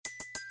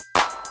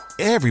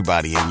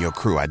Everybody in your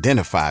crew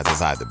identifies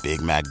as either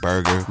Big Mac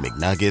Burger,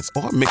 McNuggets,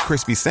 or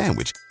McCrispy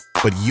Sandwich.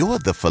 But you're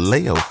the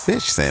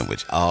Filet-O-Fish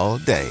Sandwich all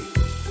day.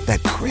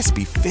 That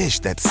crispy fish,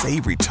 that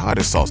savory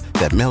tartar sauce,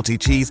 that melty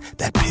cheese,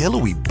 that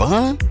pillowy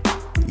bun.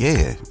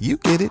 Yeah, you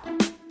get it.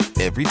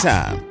 Every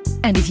time.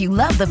 And if you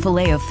love the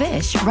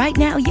Filet-O-Fish, right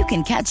now you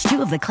can catch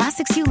two of the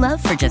classics you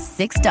love for just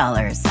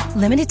 $6.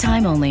 Limited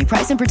time only.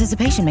 Price and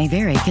participation may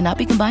vary. Cannot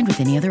be combined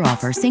with any other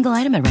offer. Single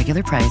item at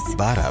regular price.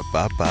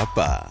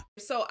 Ba-da-ba-ba-ba.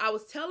 So I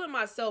was telling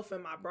myself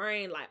in my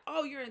brain, like,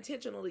 oh, you're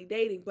intentionally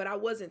dating, but I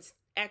wasn't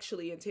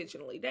actually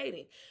intentionally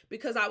dating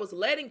because I was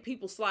letting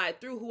people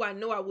slide through who I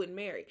know I wouldn't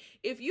marry.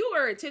 If you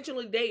are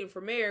intentionally dating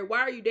for marriage, why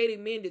are you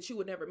dating men that you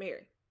would never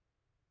marry?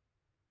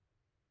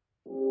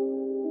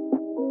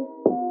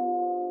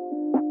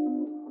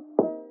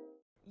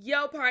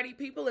 Yo, party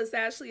people, it's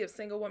Ashley of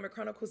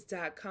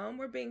SingleWomanChronicles.com,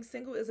 where being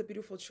single is a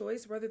beautiful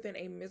choice rather than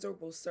a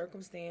miserable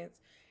circumstance.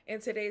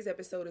 And today's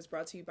episode is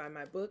brought to you by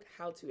my book,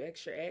 How to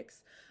X Your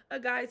Ex,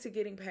 a guide to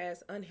getting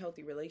past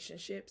unhealthy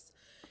relationships.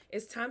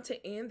 It's time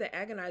to end the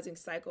agonizing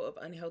cycle of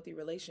unhealthy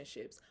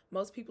relationships.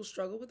 Most people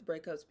struggle with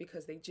breakups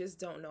because they just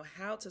don't know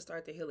how to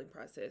start the healing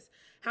process.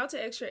 How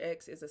to X Your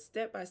Ex is a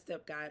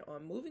step-by-step guide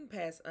on moving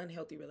past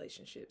unhealthy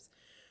relationships.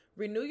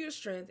 Renew your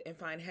strength and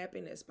find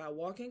happiness by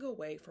walking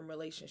away from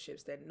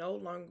relationships that no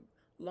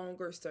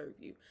longer serve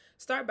you.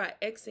 Start by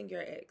Xing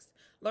your ex.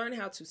 Learn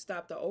how to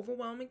stop the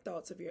overwhelming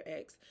thoughts of your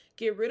ex.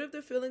 Get rid of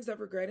the feelings of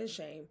regret and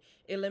shame.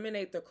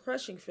 Eliminate the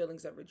crushing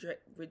feelings of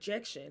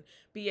rejection.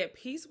 Be at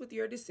peace with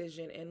your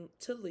decision and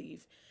to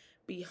leave.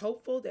 Be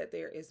hopeful that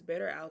there is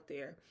better out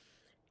there.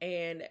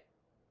 And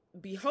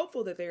be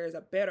hopeful that there is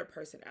a better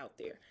person out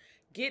there.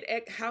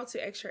 Get How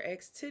to X Your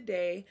Ex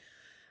today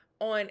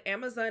on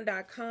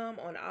Amazon.com,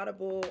 on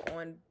Audible,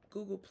 on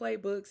Google Play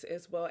Books,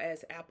 as well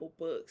as Apple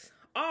Books.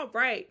 All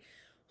right.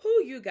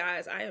 You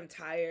guys, I am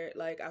tired.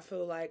 Like, I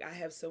feel like I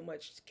have so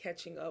much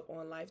catching up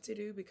on life to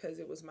do because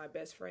it was my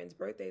best friend's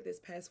birthday this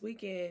past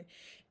weekend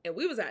and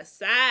we was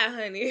outside,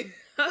 honey.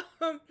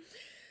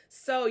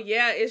 So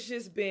yeah, it's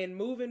just been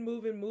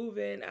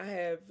moving. I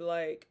have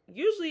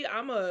usually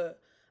I'm one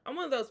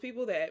of those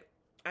people that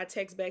I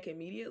text back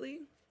immediately,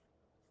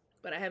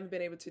 but I haven't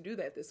been able to do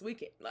that this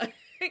weekend.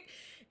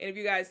 And if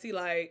you guys see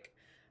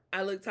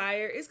I look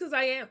tired, it's because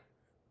I am.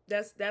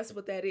 That's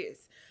what that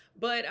is.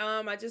 But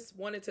I just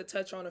wanted to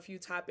touch on a few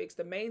topics.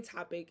 The main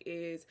topic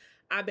is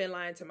I've been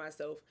lying to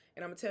myself,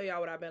 and I'm gonna tell y'all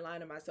what I've been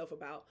lying to myself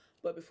about.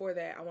 But before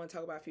that, I want to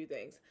talk about a few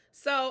things.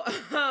 So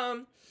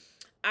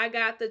I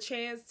got the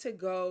chance to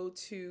go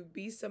to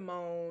B.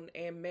 Simone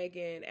and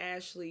Megan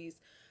Ashley's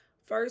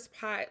first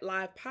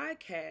live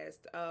podcast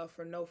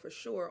for Know For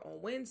Sure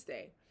on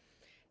Wednesday.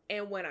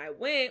 And when I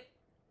went,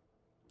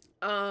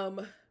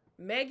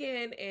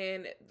 Megan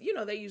and,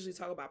 they usually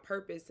talk about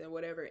purpose and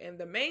whatever. And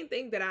the main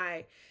thing that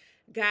I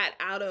got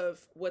out of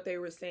what they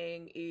were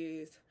saying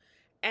is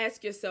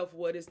ask yourself,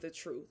 what is the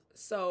truth?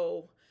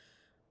 So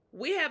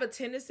we have a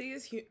tendency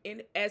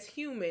as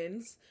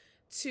humans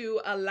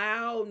to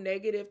allow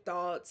negative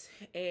thoughts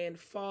and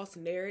false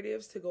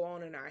narratives to go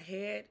on in our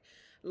head.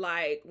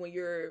 Like when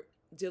you're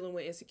dealing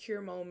with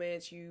insecure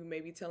moments, you may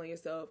be telling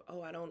yourself,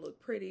 oh, I don't look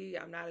pretty,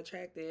 I'm not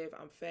attractive,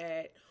 I'm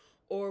fat.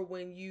 Or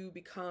when you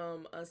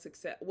become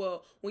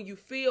when you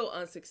feel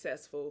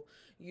unsuccessful,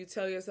 you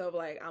tell yourself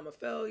I'm a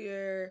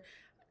failure,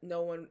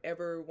 no one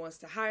ever wants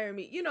to hire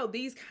me,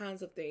 these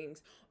kinds of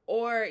things.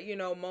 Or,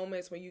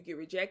 moments when you get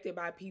rejected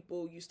by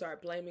people, you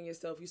start blaming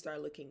yourself, you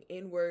start looking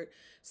inward.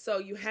 So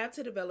you have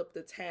to develop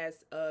the task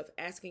of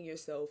asking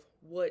yourself,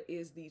 what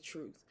is the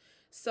truth?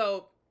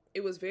 So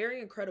it was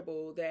very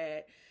incredible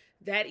that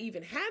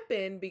even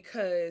happened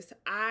because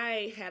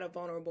I had a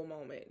vulnerable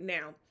moment.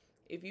 Now,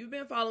 if you've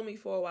been following me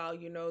for a while,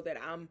 you know that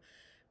I'm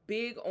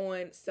big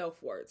on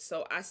self-worth.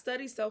 So I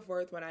studied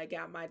self-worth when I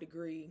got my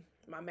degree,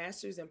 my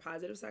master's in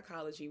positive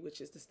psychology, which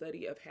is the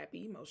study of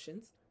happy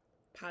emotions,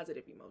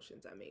 positive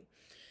emotions, I mean.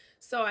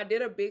 So I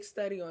did a big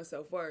study on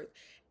self-worth.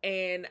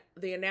 And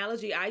the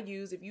analogy I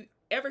use, if you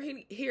ever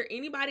hear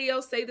anybody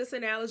else say this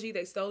analogy,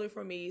 they stole it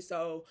from me.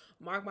 So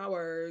mark my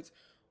words.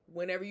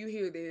 Whenever you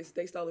hear this,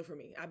 they stole it from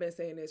me. I've been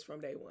saying this from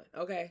day one,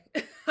 okay?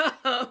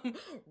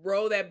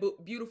 Roll that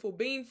beautiful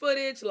bean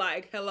footage.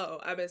 Hello,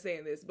 I've been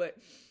saying this. But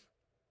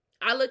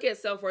I look at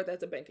self-worth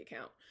as a bank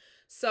account.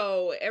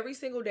 So every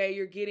single day,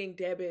 you're getting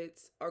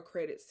debits or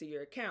credits to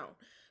your account.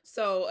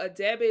 So a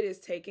debit is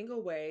taking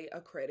away, a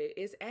credit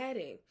is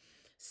adding.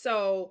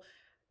 So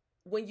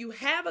when you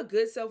have a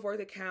good self-worth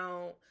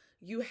account,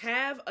 you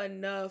have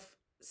enough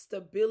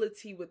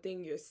stability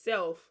within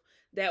yourself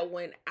that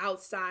when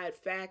outside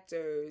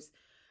factors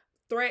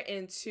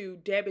threaten to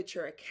debit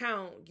your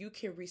account, you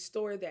can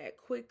restore that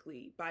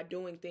quickly by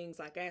doing things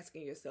like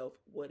asking yourself,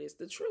 what is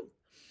the truth?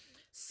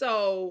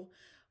 So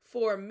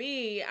for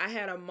me, I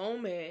had a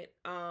moment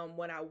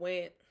when I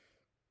went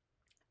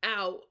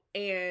out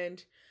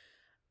and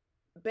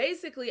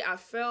basically I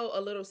felt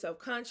a little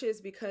self-conscious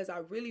because I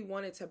really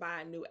wanted to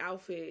buy a new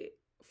outfit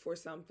for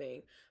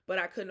something, but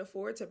I couldn't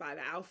afford to buy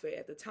the outfit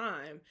at the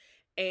time.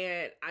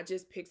 And I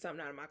just picked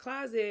something out of my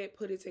closet,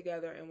 put it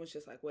together, and was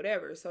just like,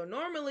 whatever. So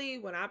normally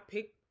when I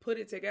put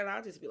it together,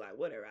 I'll just be like,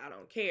 whatever, I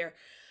don't care.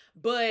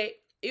 But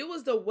it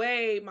was the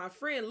way my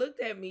friend looked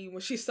at me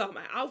when she saw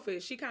my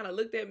outfit. She kind of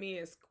looked at me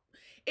and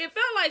it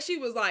felt like she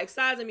was like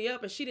sizing me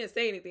up, and she didn't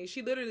say anything.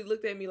 She literally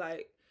looked at me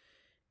like,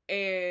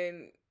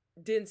 and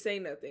didn't say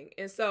nothing.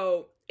 And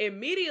so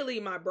immediately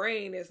my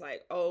brain is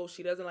like, oh,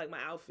 she doesn't like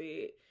my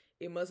outfit.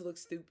 It must look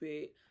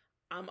stupid.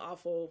 I'm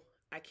awful.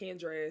 I can't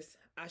dress.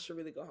 I should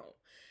really go home.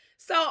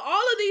 So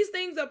all of these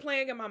things are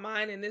playing in my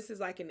mind, and this is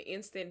like an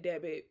instant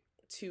debit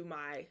to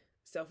my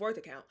self-worth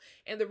account.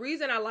 And the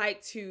reason I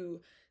like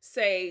to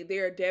say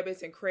there are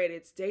debits and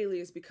credits daily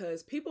is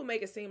because people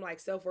make it seem like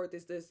self-worth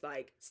is this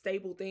like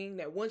stable thing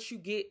that once you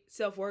get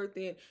self-worth,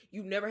 then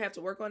you never have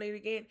to work on it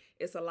again.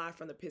 It's a lie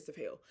from the pits of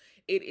hell.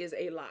 It is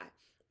a lie.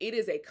 It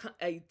is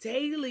a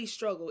daily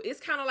struggle. It's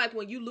kind of like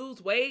when you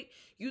lose weight,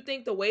 you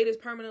think the weight is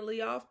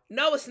permanently off.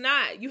 No, it's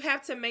not. You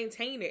have to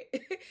maintain it.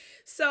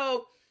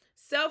 So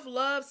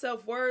self-love,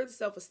 self-worth,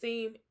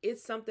 self-esteem,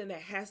 it's something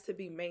that has to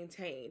be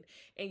maintained.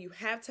 And you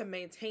have to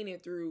maintain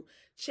it through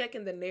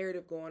checking the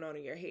narrative going on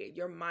in your head.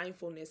 Your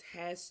mindfulness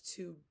has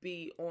to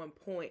be on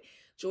point.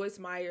 Joyce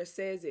Meyer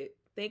says it.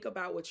 Think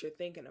about what you're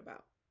thinking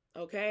about.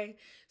 Okay?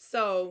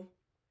 So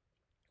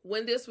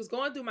when this was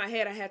going through my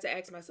head, I had to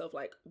ask myself,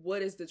 like,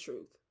 what is the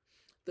truth?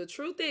 The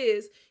truth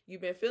is, you've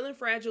been feeling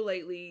fragile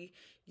lately.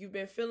 You've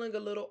been feeling a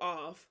little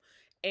off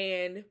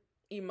and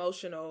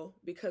emotional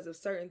because of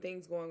certain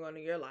things going on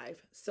in your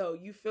life. So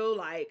you feel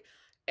like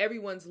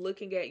everyone's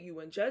looking at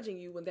you and judging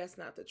you when that's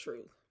not the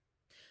truth.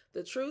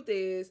 The truth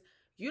is,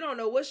 you don't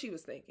know what she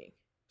was thinking.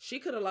 She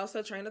could have lost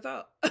her train of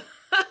thought.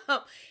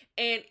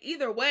 And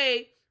either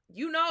way,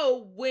 you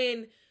know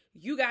when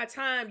you got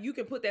time, you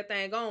can put that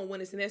thing on when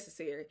it's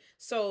necessary.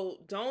 So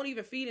don't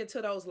even feed into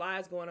those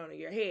lies going on in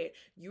your head.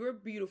 You're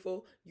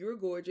beautiful. You're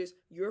gorgeous.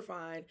 You're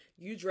fine.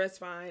 You dress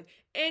fine.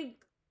 And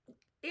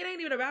it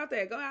ain't even about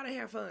that. Go out and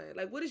have fun.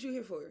 Like, what is you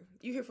here for?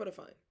 You here for the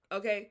fun.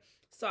 Okay?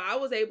 So I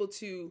was able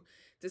to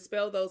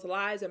dispel those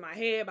lies in my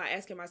head by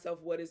asking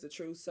myself, what is the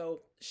truth?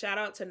 So shout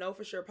out to Know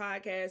For Sure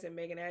Podcast and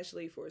Megan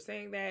Ashley for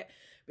saying that,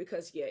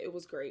 because yeah, it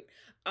was great.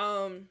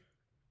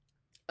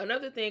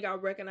 Another thing I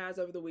recognized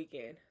over the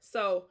weekend.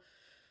 So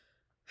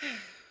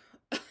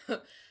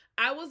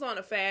I was on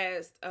a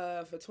fast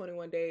for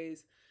 21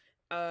 days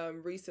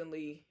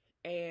recently,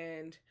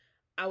 and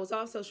I was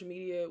off social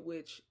media,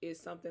 which is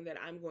something that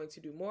I'm going to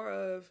do more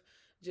of,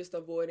 just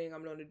avoiding.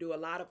 I'm going to do a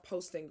lot of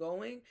posting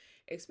going,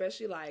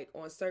 especially like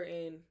on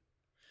certain.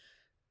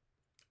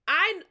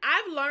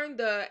 I've learned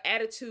the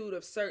attitude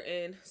of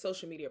certain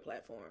social media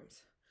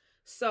platforms.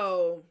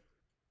 So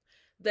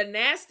I'm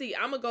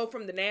going to go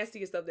from the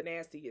nastiest of the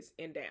nastiest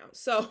and down.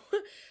 So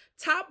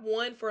top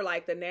one for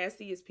like the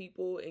nastiest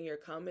people in your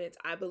comments,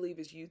 I believe,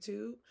 is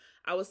YouTube.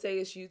 I would say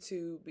it's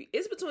YouTube.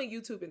 It's between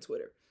YouTube and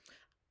Twitter.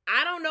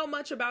 I don't know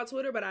much about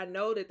Twitter, but I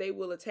know that they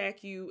will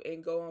attack you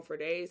and go on for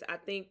days. I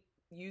think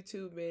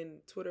YouTube and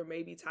Twitter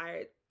may be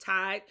tied.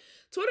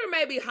 Twitter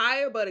may be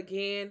higher, but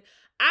again,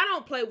 I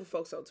don't play with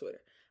folks on Twitter.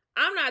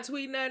 I'm not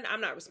tweeting nothing.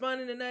 I'm not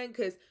responding to nothing,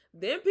 because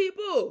them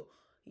people,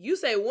 you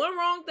say one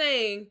wrong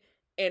thing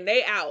and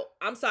they out.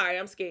 I'm sorry.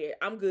 I'm scared.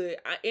 I'm good.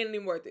 It ain't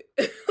even worth it.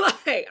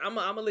 Like, I'm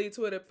going to leave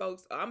Twitter,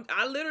 folks.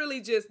 I literally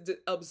just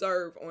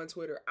observe on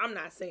Twitter. I'm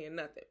not saying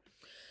nothing.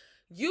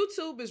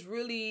 YouTube is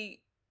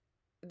really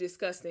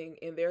disgusting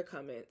in their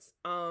comments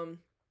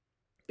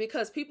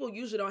because people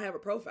usually don't have a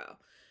profile.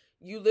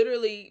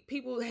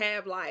 People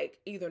have like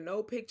either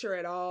no picture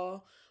at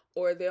all,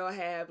 or they'll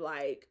have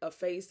like a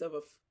face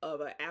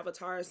of an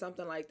avatar or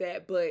something like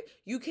that, but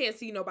you can't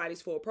see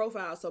nobody's full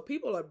profile. So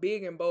people are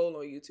big and bold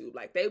on YouTube.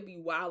 Like, they be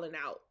wilding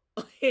out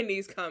in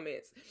these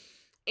comments.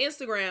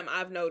 Instagram,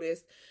 I've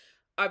noticed,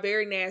 are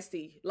very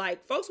nasty.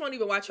 Like, folks won't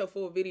even watch your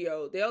full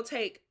video. They'll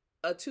take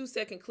a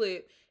 2-second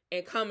clip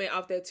and comment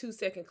off that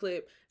 2-second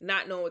clip,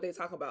 not knowing what they're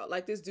talking about.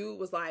 Like, this dude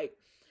was like,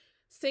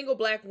 single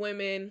black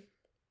women.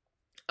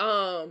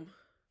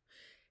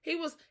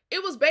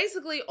 It was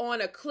basically on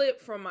a clip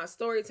from my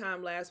story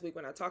time last week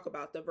when I talk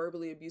about the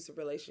verbally abusive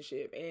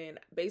relationship. And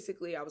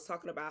basically I was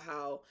talking about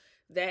how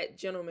that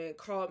gentleman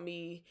called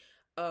me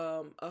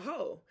a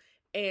hoe.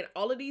 And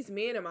all of these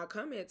men in my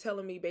comment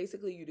telling me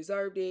basically you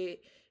deserved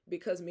it,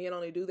 because men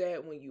only do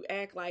that when you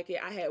act like it.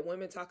 I had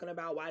women talking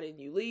about, why didn't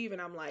you leave?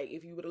 And I'm like,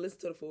 if you would have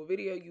listened to the full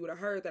video, you would have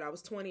heard that I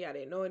was 20. I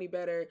didn't know any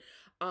better.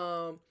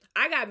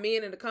 I got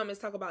men in the comments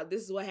talk about,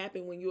 this is what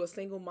happened when you're a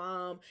single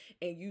mom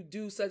and you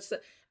do such.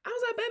 I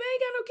was like, baby, I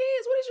ain't got no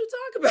kids. What did you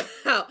talk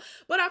about?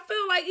 But I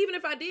feel like even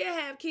if I did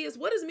have kids,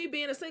 what does me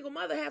being a single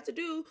mother have to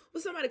do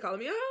with somebody calling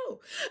me a hoe?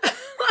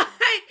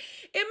 Like,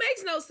 it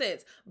makes no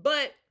sense.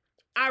 But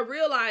I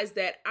realized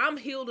that I'm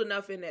healed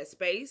enough in that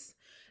space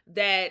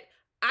that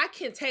I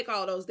can take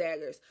all those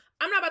daggers.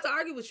 I'm not about to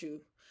argue with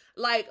you.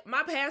 Like,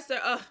 my pastor,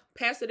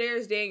 Pastor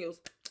Darius Daniels,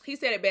 he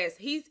said it best.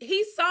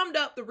 He summed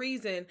up the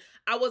reason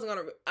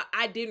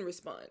I didn't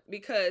respond,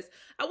 because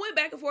I went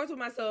back and forth with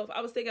myself.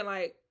 I was thinking,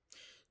 like,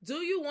 do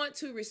you want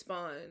to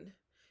respond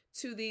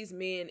to these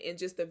men in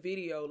just a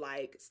video,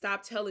 like,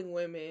 stop telling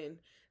women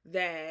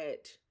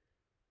that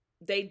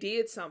they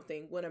did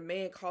something when a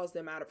man calls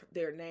them out of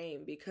their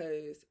name,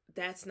 because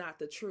that's not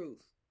the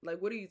truth.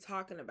 Like, what are you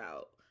talking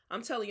about?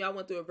 I'm telling you, I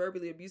went through a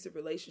verbally abusive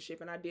relationship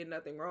and I did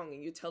nothing wrong,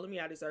 and you're telling me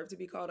I deserve to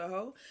be called a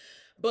hoe?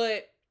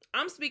 But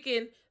I'm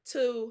speaking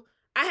to,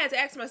 I had to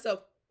ask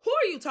myself, who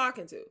are you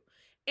talking to?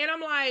 And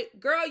I'm like,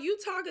 girl, you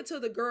talking to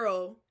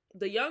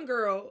the young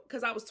girl,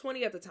 because I was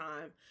 20 at the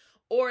time,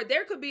 or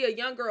there could be a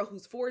young girl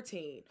who's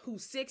 14,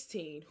 who's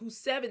 16, who's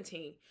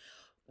 17,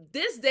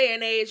 this day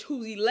and age,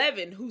 who's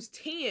 11, who's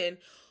 10,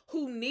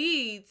 who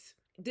needs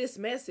this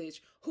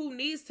message, who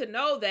needs to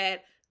know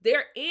that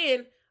they're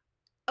in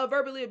a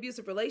verbally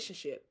abusive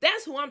relationship.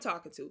 That's who I'm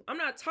talking to. I'm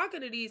not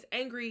talking to these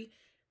angry,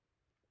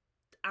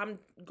 I'm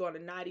going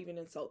to not even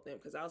insult them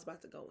because I was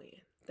about to go in.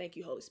 Thank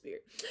you, Holy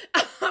Spirit.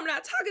 I'm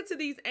not talking to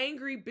these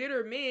angry,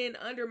 bitter men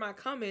under my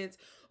comments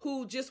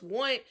who just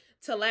want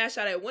to lash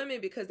out at women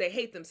because they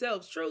hate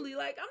themselves. Truly,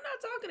 like, I'm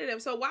not talking to them.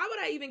 So why would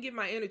I even give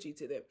my energy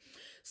to them?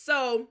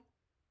 So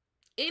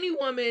any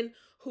woman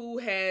who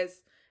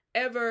has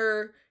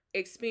ever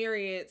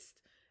experienced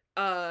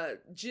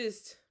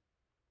just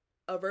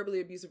a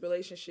verbally abusive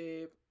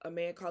relationship, a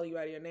man calling you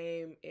out of your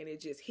name, and it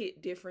just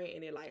hit different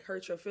and it like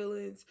hurt your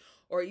feelings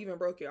or even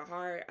broke your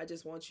heart, I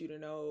just want you to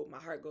know my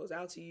heart goes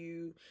out to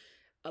you.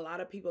 A lot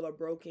of people are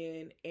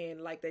broken,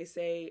 and like they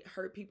say,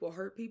 hurt people,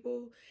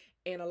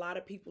 and a lot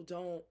of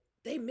people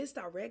they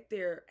misdirect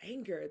their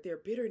anger, their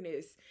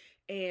bitterness,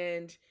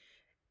 and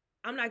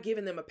I'm not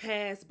giving them a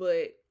pass,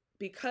 but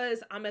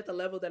because I'm at the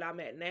level that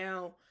I'm at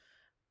now,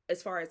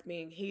 as far as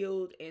being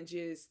healed and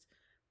just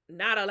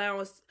not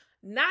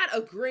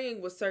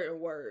agreeing with certain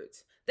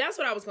words. That's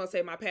what I was going to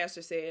say. My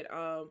pastor said,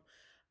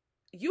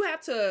 you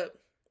have to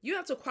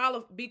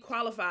be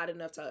qualified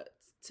enough to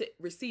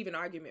receive an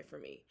argument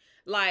from me.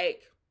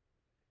 Like,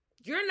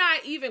 you're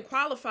not even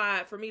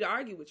qualified for me to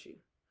argue with you.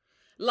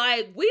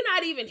 Like, we're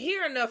not even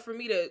here enough for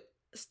me to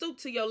stoop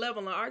to your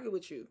level and argue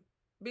with you.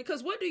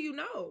 Because what do you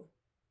know?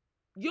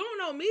 You don't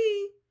know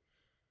me.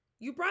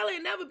 You probably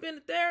ain't never been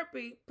to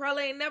therapy.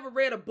 Probably ain't never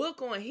read a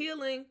book on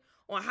healing,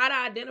 on how to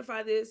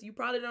identify this. You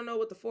probably don't know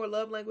what the 4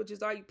 love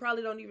languages are. You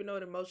probably don't even know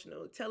what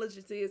emotional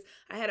intelligence is.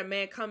 I had a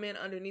man come in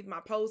underneath my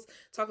post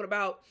talking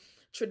about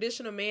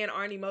traditional men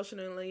aren't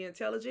emotionally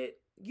intelligent.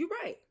 You're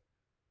right.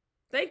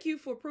 Thank you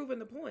for proving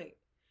the point.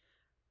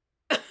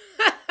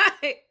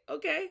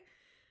 Okay.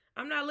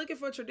 I'm not looking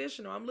for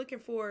traditional. I'm looking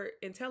for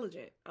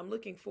intelligent. I'm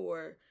looking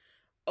for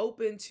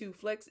open to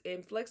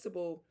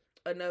flexible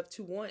enough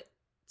to want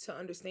to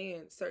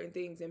understand certain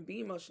things and be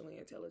emotionally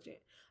intelligent.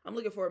 I'm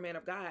looking for a man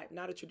of God,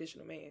 not a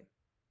traditional man.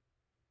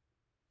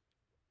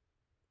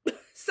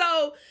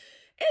 So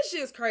it's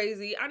just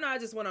crazy. I know I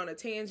just went on a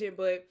tangent,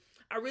 but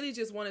I really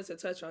just wanted to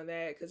touch on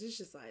that because it's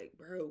just like,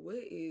 bro,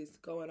 what is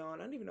going on?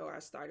 I don't even know where I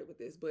started with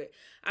this, but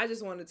I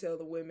just want to tell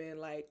the women,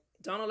 like,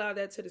 don't allow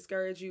that to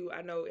discourage you.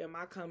 I know in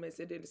my comments,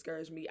 it didn't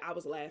discourage me. I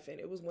was laughing.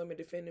 It was women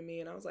defending me,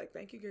 and I was like,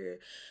 thank you, girl.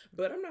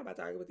 But I'm not about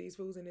to argue with these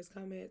fools in these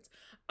comments.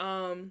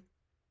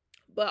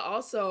 But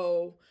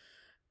also,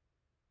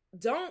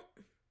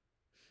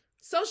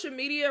 social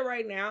media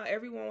right now,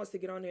 everyone wants to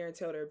get on there and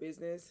tell their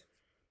business.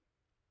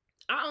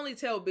 I only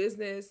tell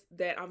business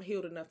that I'm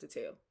healed enough to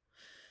tell.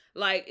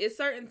 Like, it's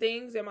certain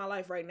things in my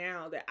life right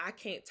now that I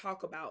can't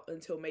talk about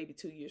until maybe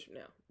 2 years from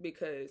now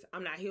because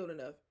I'm not healed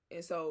enough.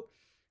 And so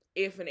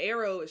if an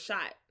arrow is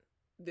shot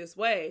this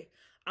way,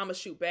 I'm going to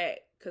shoot back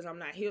because I'm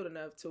not healed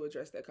enough to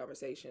address that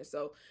conversation.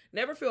 So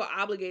never feel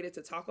obligated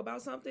to talk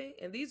about something.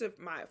 And these are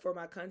for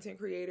my content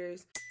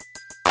creators.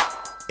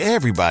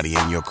 Everybody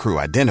in your crew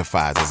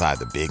identifies as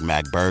either Big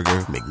Mac Burger,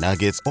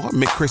 McNuggets, or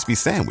McCrispy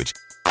Sandwich.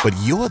 But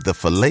you're the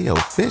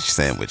Filet-O-Fish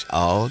Sandwich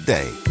all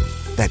day.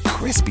 That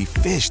crispy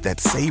fish, that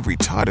savory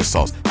tartar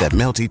sauce, that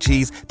melty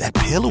cheese, that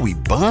pillowy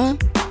bun.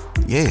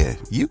 Yeah,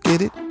 you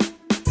get it.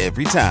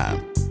 Every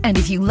time. And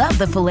if you love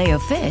the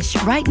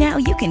Filet-O-Fish, right now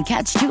you can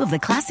catch 2 of the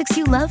classics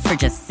you love for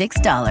just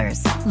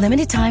 $6.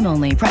 Limited time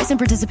only. Price and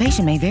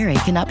participation may vary.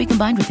 Cannot be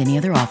combined with any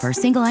other offer.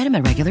 Single item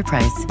at regular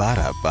price.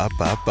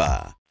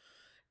 Ba-da-ba-ba-ba.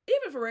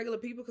 Even for regular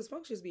people, because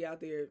folks just be out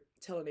there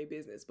telling their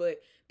business. But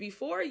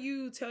before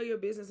you tell your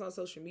business on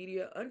social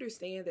media,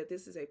 understand that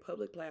this is a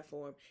public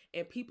platform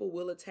and people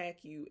will attack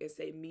you and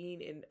say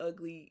mean and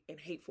ugly and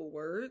hateful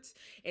words.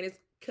 And it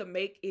can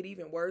make it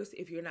even worse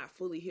if you're not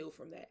fully healed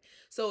from that.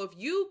 So if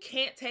you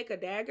can't take a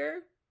dagger,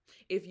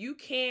 if you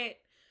can't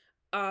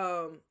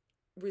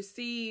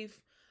receive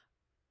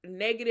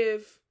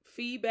negative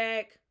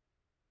feedback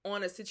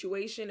on a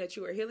situation that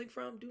you are healing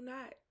from,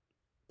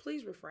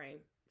 please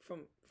refrain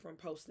from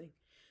posting.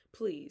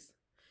 Please.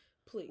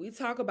 We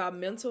talk about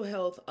mental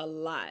health a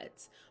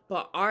lot,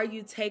 but are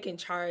you taking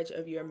charge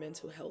of your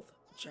mental health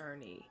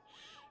journey?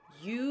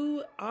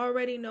 You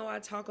already know I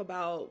talk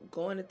about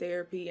going to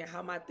therapy and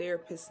how my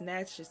therapist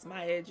snatches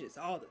my edges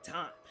all the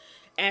time,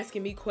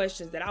 asking me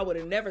questions that I would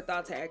have never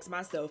thought to ask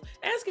myself,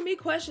 asking me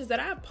questions that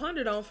I've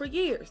pondered on for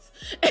years.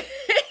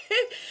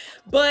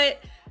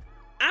 But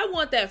I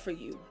want that for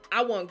you.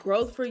 I want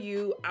growth for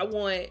you. I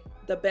want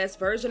the best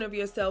version of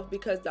yourself,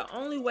 because the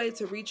only way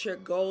to reach your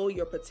goal,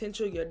 your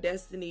potential, your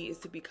destiny is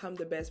to become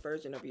the best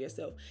version of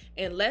yourself.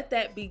 And let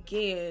that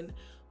begin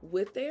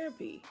with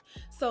therapy.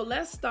 So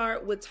let's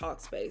start with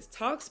Talkspace.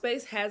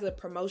 Talkspace has a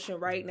promotion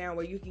right now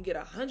where you can get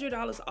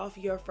 $100 off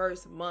your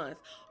first month.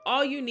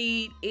 All you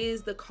need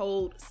is the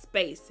code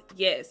SPACE.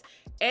 Yes,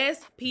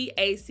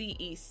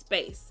 SPACE,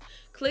 SPACE.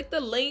 Click the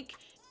link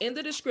in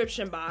the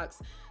description box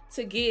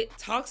to get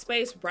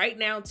Talkspace right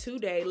now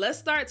today. Let's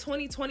start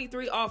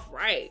 2023 off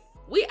right.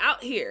 We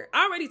out here.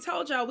 I already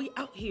told y'all we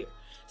out here.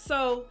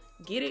 So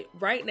get it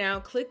right now.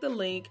 Click the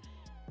link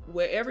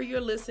wherever you're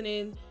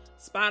listening.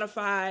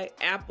 Spotify,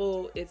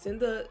 Apple, it's in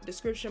the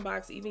description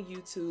box, even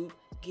YouTube.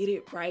 Get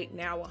it right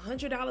now.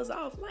 $100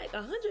 off. Like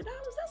 $100,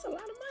 that's a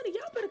lot of money.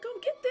 Y'all better come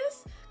get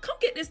this. Come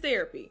get this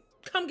therapy.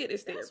 Come get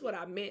this therapy. That's what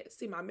I meant.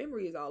 See, my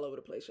memory is all over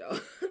the place, y'all.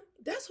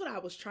 That's what I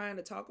was trying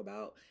to talk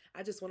about.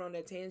 I just went on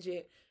that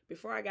tangent.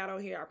 Before I got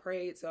on here, I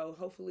prayed. So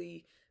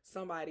hopefully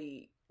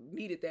somebody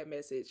needed that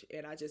message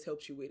and I just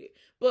helped you with it.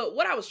 But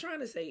what I was trying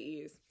to say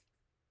is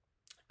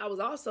I was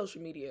off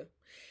social media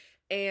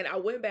and I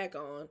went back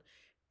on,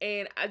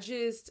 and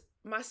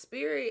my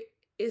spirit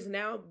is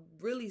now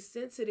really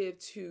sensitive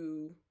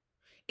to,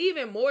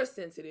 even more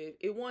sensitive.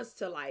 It wants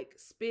to like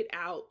spit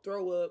out,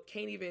 throw up,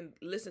 can't even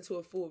listen to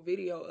a full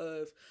video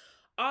of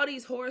all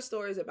these horror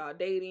stories about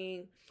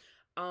dating,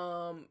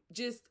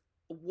 just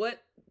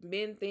what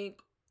men think,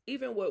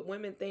 even what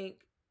women think,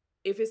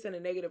 if it's in a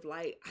negative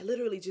light. I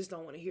literally just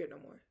don't want to hear it no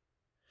more.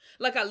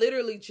 Like, I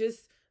literally just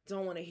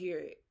don't want to hear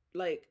it.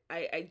 Like,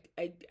 I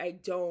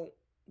don't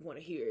want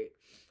to hear it.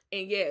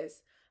 And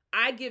yes,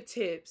 I give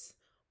tips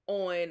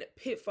on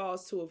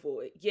pitfalls to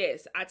avoid.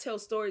 Yes, I tell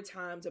story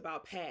times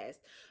about past,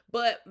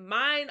 but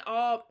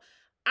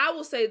I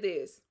will say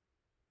this.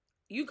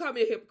 You call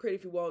me a hypocrite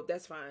if you want,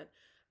 that's fine.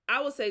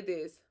 I will say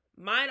this.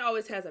 Mine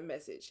always has a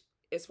message.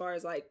 As far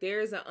as like, there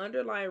is an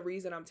underlying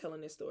reason I'm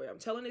telling this story. I'm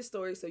telling this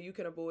story so you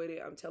can avoid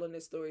it. I'm telling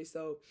this story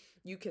so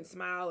you can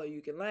smile or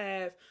you can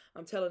laugh.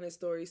 I'm telling this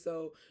story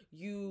so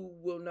you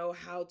will know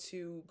how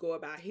to go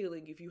about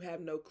healing if you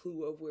have no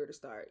clue of where to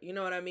start. You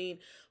know what I mean?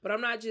 But I'm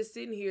not just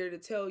sitting here to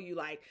tell you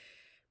like,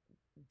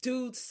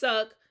 dudes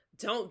suck,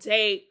 don't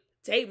date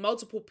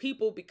multiple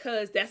people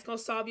because that's going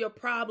to solve your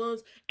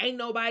problems. Ain't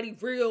nobody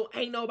real,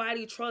 ain't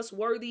nobody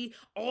trustworthy,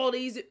 all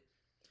these.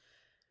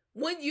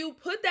 When you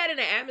put that in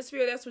the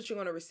atmosphere, that's what you're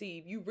going to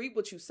receive. You reap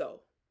what you sow.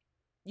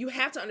 You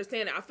have to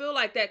understand it. I feel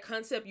like that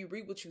concept, you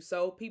reap what you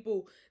sow,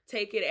 people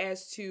take it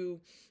as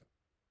to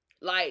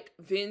like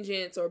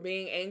vengeance or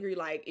being angry.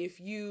 Like if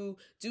you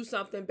do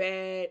something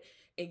bad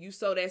and you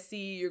sow that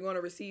seed, you're going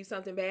to receive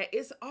something bad.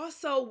 It's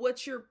also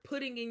what you're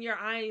putting in your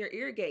eye and your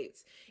ear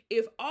gates.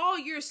 If all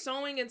you're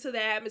sowing into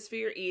the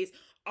atmosphere is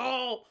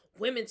all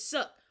women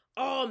suck,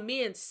 all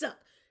men suck,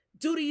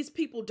 do these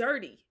people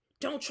dirty,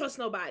 don't trust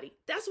nobody,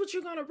 that's what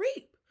you're going to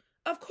reap.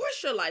 Of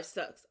course your life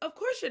sucks. Of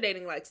course your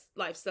dating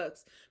life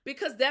sucks,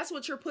 because that's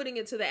what you're putting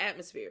into the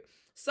atmosphere.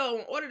 So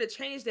in order to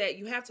change that,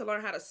 you have to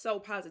learn how to sow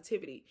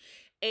positivity.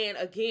 And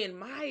again,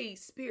 my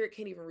spirit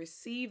can't even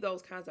receive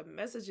those kinds of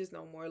messages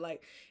no more.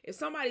 Like if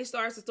somebody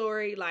starts a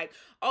story like,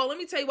 oh, let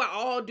me tell you why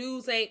all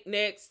dudes ain't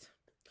next.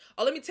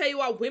 Oh, let me tell you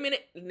why women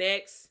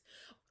next.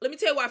 Let me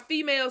tell you why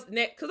females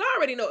next. Because I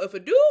already know if a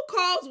dude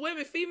calls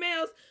women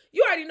females,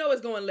 you already know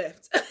it's going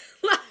left.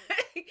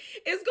 Like,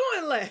 it's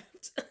going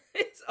left.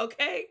 It's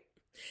okay.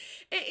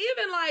 And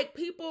even like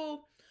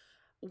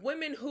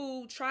women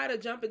who try to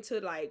jump into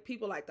like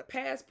people like the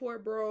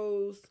passport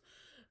bros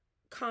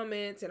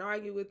comments and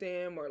argue with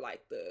them, or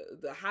like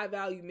the high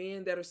value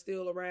men that are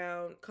still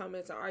around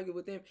comments and argue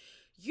with them.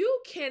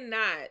 You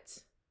cannot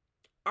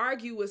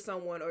argue with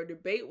someone or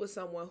debate with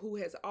someone who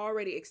has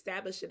already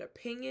established an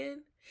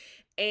opinion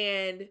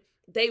and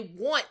they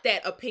want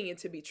that opinion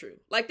to be true.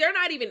 Like they're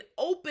not even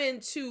open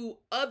to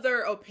other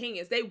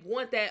opinions. They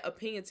want that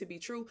opinion to be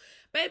true.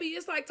 Baby,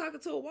 it's like talking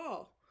to a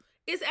wall.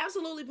 It's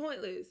absolutely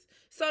pointless.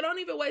 So don't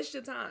even waste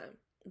your time.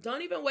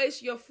 Don't even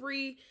waste your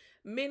free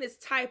minutes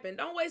typing.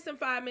 Don't waste them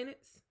 5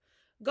 minutes.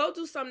 Go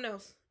do something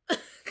else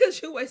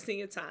because you're wasting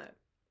your time.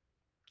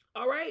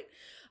 All right?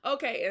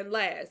 Okay, and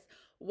last,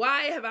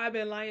 why have I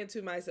been lying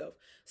to myself?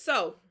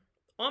 So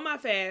on my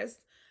fast,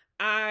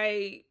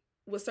 I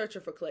was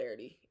searching for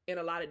clarity in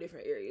a lot of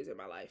different areas in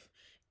my life.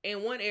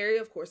 And one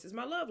area, of course, is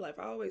my love life.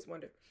 I always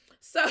wonder.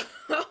 So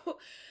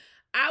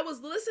I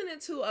was listening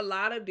to a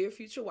lot of Dear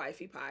Future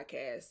Wifey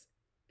podcasts.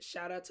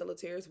 Shout out to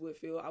Latarius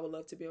Woodfield. I would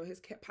love to be on his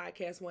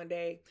podcast one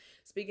day,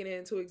 speaking it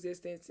into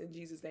existence in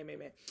Jesus' name,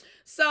 amen.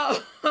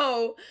 So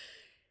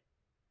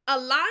a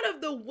lot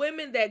of the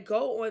women that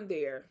go on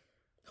there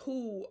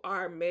who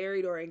are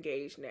married or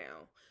engaged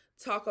now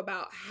talk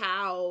about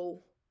how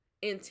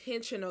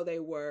intentional they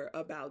were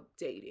about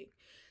dating.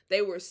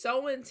 They were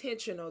so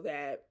intentional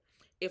that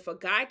if a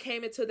guy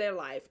came into their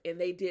life and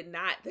the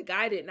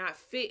guy did not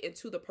fit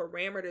into the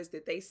parameters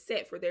that they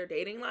set for their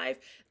dating life,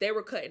 they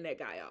were cutting that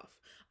guy off.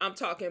 I'm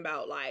talking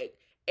about like,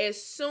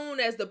 as soon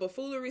as the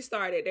buffoonery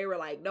started, they were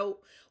like,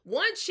 nope.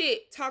 One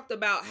chick talked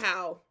about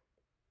how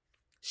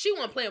She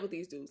wasn't playing with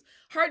these dudes.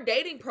 Her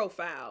dating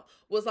profile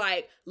was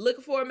like,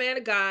 looking for a man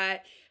of God.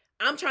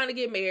 I'm trying to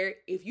get married.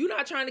 If you're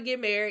not trying to get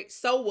married,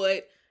 so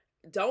what?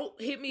 Don't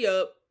hit me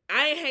up.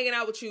 I ain't hanging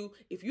out with you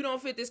if you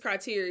don't fit this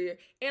criteria.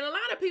 And a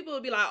lot of people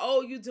would be like,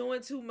 oh, you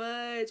doing too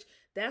much.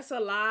 That's a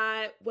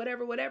lie.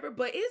 Whatever.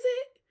 But is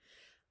it?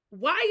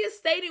 Why you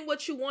stating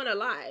what you want to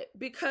lie?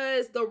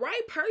 Because the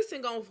right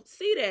person gonna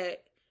see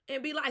that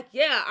and be like,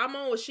 yeah, I'm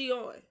on what she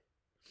on.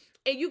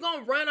 And you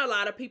gonna run a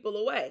lot of people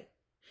away.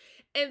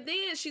 And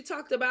then she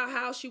talked about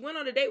how she went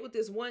on a date with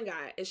this one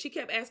guy and she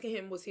kept asking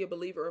him, was he a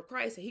believer of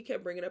Christ? And he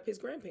kept bringing up his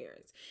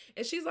grandparents.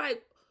 And she's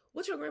like,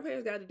 what's your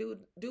grandparents got to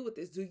do with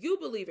this? Do you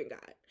believe in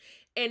God?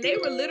 And they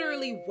were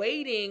literally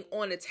waiting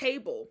on a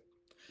table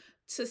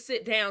to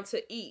sit down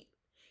to eat.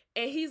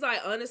 And he's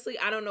like, honestly,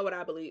 I don't know what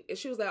I believe. And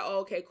she was like,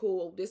 oh, okay,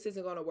 cool. This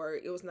isn't going to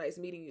work. It was nice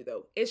meeting you,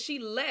 though. And she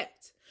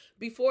left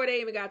before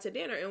they even got to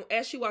dinner. And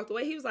as she walked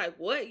away, he was like,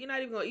 what? You're not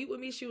even going to eat with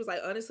me? She was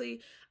like,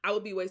 honestly, I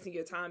would be wasting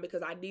your time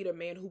because I need a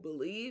man who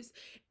believes.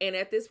 And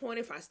at this point,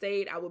 if I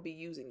stayed, I would be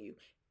using you.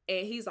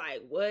 And he's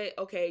like, what?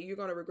 Okay, you're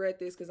going to regret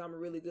this because I'm a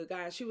really good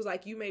guy. And she was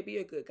like, you may be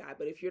a good guy,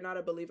 but if you're not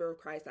a believer of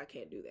Christ, I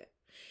can't do that.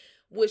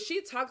 When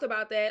she talked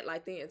about that,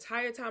 like the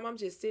entire time, I'm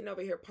just sitting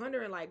over here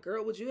pondering, like,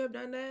 girl, would you have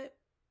done that?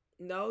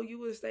 No, you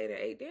would have stayed and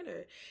ate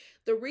dinner.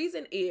 The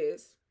reason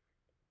is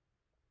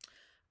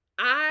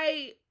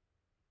I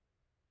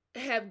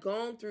have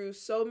gone through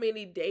so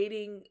many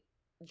dating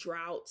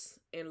droughts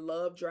and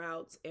love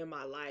droughts in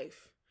my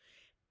life.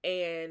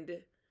 And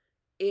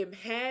it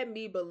had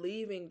me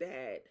believing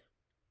that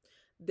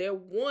there,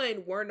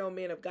 one, were no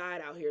men of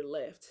God out here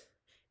left.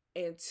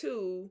 And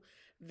two,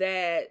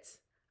 that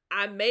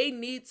I may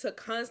need to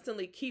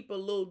constantly keep a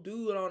little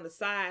dude on the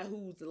side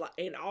who's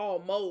in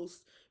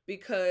almost,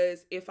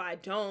 because if I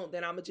don't,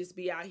 then I'm going to just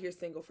be out here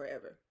single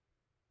forever.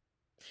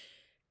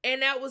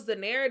 And that was the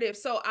narrative.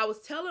 So I was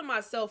telling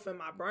myself in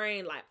my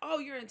brain, like, oh,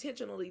 you're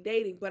intentionally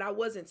dating, but I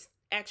wasn't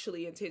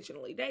actually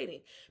intentionally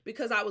dating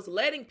because I was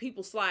letting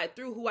people slide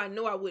through who I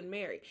know I wouldn't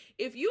marry.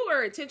 If you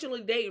are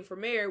intentionally dating for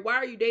marriage, why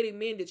are you dating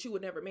men that you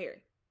would never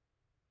marry?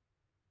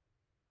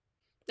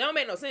 That don't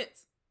make no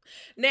sense.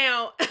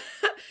 Now,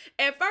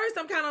 at first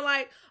I'm kind of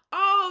like,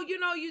 oh,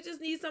 you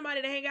just need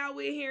somebody to hang out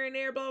with here and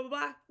there, blah, blah,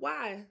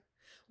 blah.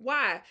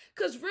 Why?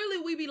 Because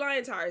really we be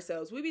lying to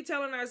ourselves. We be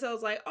telling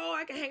ourselves like, oh,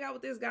 I can hang out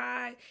with this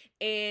guy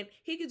and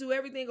he can do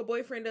everything a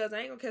boyfriend does. I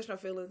ain't gonna catch no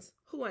feelings.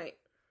 Who ain't?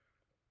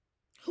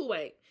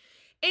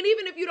 And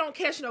even if you don't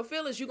catch no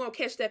feelings, you're going to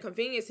catch that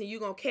convenience and you're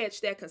going to catch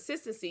that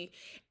consistency.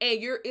 And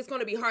it's going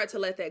to be hard to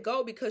let that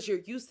go because you're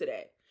used to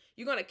that.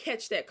 You're going to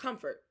catch that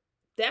comfort.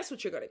 That's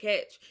what you're going to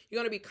catch. You're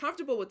going to be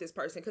comfortable with this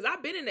person. Because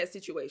I've been in that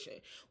situation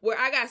where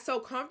I got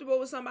so comfortable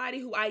with somebody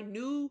who I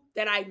knew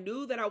that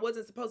I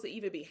wasn't supposed to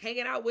even be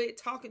hanging out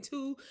with, talking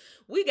to.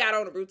 We got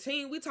on a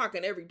routine. We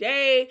talking every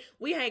day.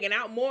 We hanging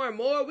out more and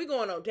more. We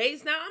going on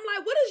dates now. I'm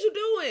like, what is you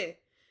doing?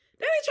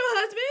 That ain't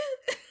your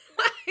husband.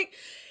 Like,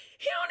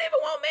 he don't even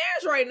want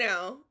marriage right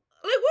now. Like,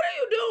 what are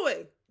you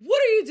doing?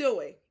 What are you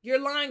doing? You're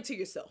lying to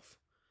yourself.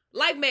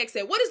 Like Meg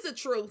said, what is the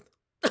truth?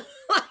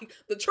 Like,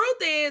 the truth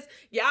is,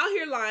 you're out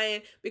here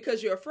lying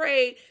because you're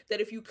afraid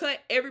that if you cut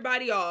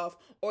everybody off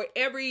or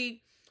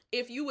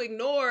if you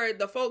ignore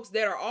the folks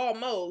that are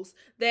almost,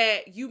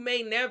 that you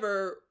may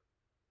never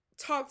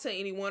talk to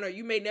anyone or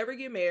you may never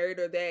get married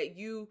or that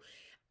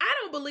I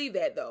don't believe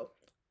that though.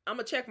 I'm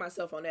going to check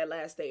myself on that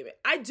last statement.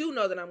 I do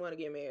know that I'm going to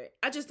get married.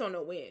 I just don't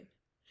know when.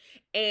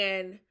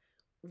 And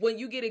when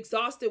you get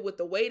exhausted with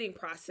the waiting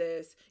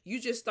process,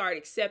 you just start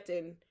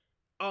accepting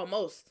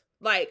almost.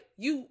 Like,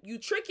 you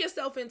trick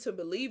yourself into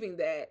believing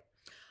that,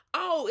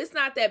 oh, it's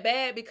not that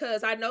bad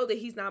because I know that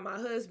he's not my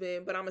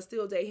husband, but I'm going to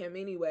still date him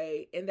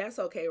anyway. And that's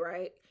okay,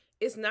 right?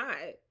 It's not.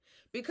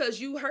 Because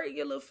you hurt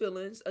your little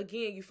feelings.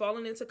 Again, you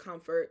falling into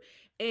comfort.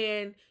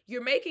 And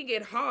you're making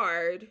it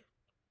hard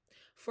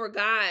for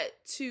God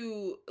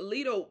to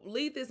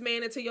lead this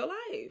man into your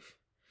life.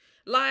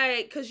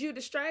 Like, because you're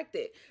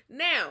distracted.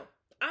 Now,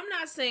 I'm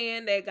not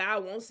saying that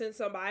God won't send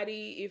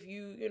somebody if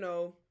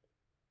you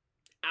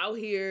out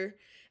here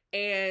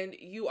and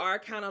you are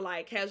kind of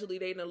like casually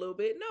dating a little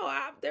bit. No,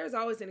 there's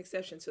always an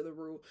exception to the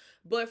rule.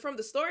 But from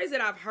the stories that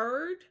I've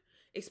heard,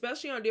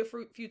 especially on Dear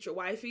Future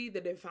Wifey,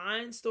 the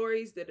divine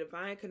stories, the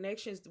divine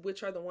connections,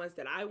 which are the ones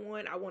that I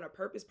want. I want a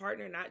purpose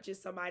partner, not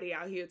just somebody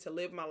out here to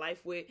live my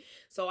life with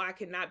so I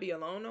can not be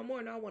alone no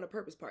more. No, I want a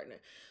purpose partner.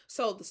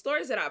 So the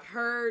stories that I've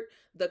heard,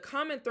 the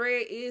common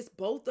thread is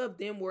both of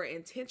them were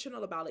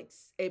intentional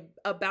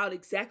about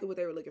exactly what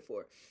they were looking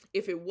for.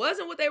 If it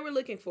wasn't what they were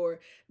looking for,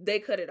 they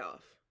cut it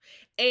off.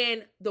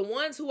 And the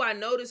ones who I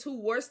noticed who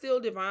were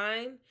still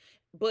divine,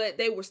 but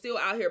they were still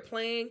out here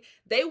playing,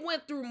 they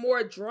went through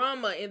more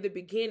drama in the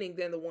beginning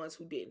than the ones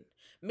who didn't.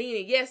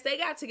 Meaning, yes, they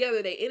got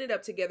together, they ended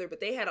up together, but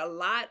they had a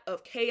lot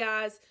of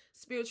chaos,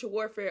 spiritual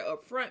warfare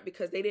up front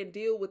because they didn't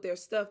deal with their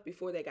stuff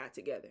before they got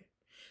together.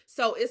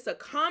 So it's a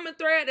common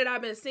thread that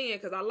I've been seeing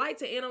because I like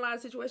to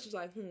analyze situations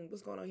like,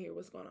 what's going on here?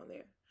 What's going on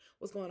there?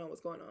 What's going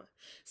on?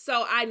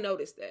 So I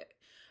noticed that.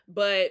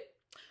 But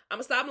I'm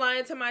gonna stop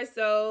lying to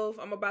myself.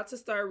 I'm about to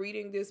start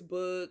reading this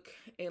book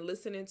and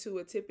listening to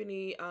a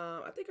Tiffany,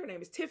 I think her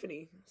name is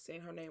Tiffany, I'm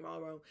saying her name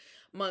all wrong,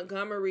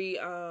 Montgomery,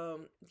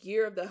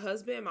 Year of the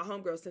Husband. My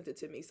homegirl sent it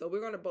to me. So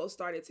we're gonna both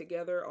start it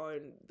together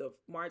on the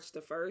March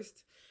the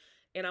 1st.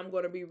 And I'm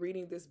gonna be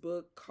reading this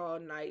book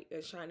called Knight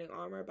in Shining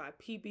Armor by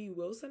P.B.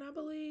 Wilson, I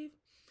believe.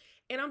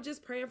 And I'm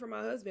just praying for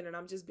my husband, and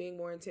I'm just being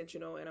more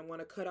intentional, and I'm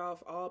gonna cut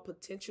off all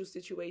potential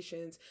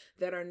situations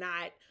that are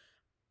not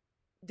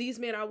these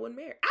men I wouldn't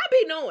marry. I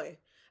be knowing.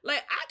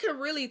 Like, I can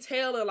really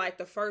tell in like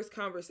the first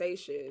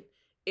conversation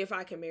if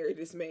I can marry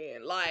this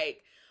man.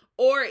 Like,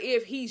 or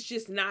if he's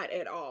just not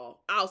at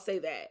all. I'll say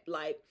that.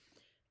 Like,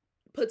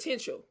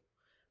 potential.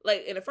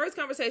 Like, in the first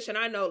conversation,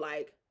 I know,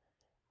 like,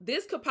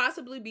 this could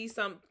possibly be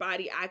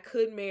somebody I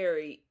could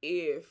marry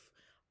if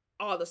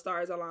all the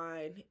stars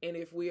align and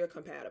if we are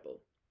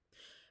compatible.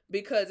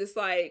 Because it's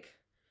like,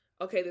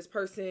 okay, this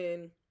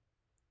person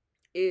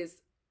is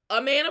a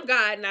man of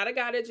God, not a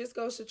guy that just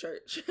goes to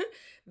church.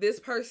 This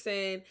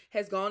person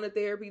has gone to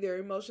therapy. They're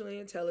emotionally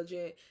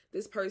intelligent.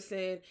 This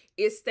person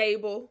is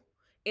stable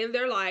in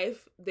their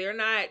life. They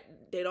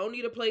don't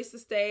need a place to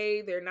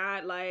stay. They're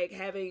not like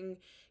having,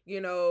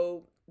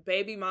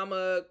 baby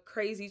mama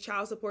crazy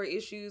child support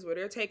issues where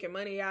they're taking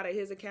money out of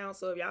his account.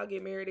 So if y'all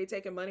get married, they're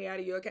taking money out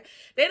of your account.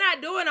 They're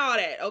not doing all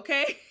that,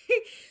 okay?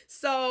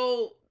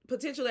 So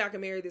potentially I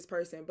can marry this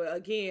person. But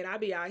again, I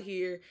be out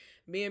here,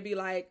 men be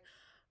like,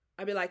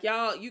 I'd be like,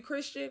 y'all, you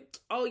Christian?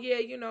 Oh, yeah,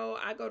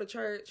 I go to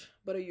church.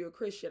 But are you a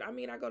Christian? I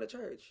mean, I go to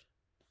church.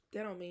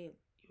 That don't mean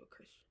you a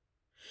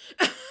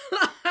Christian.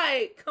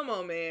 Like, come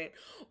on, man.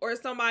 Or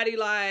somebody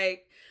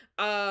like,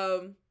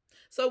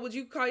 so would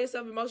you call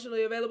yourself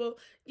emotionally available?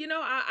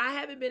 I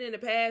haven't been in the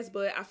past,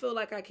 but I feel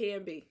like I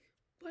can be.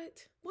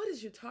 What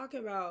is you talking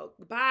about?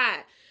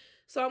 Bye.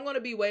 So I'm going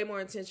to be way more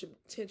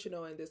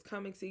intentional in this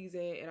coming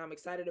season, and I'm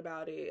excited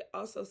about it.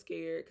 Also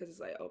scared because it's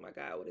like, oh my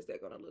God, what is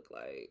that going to look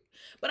like?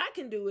 But I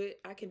can do it.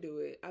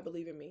 I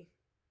believe in me.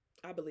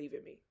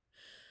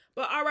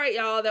 But all right,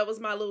 y'all, that was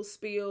my little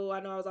spiel.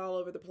 I know I was all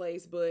over the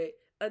place, but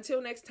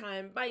until next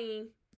time, bye.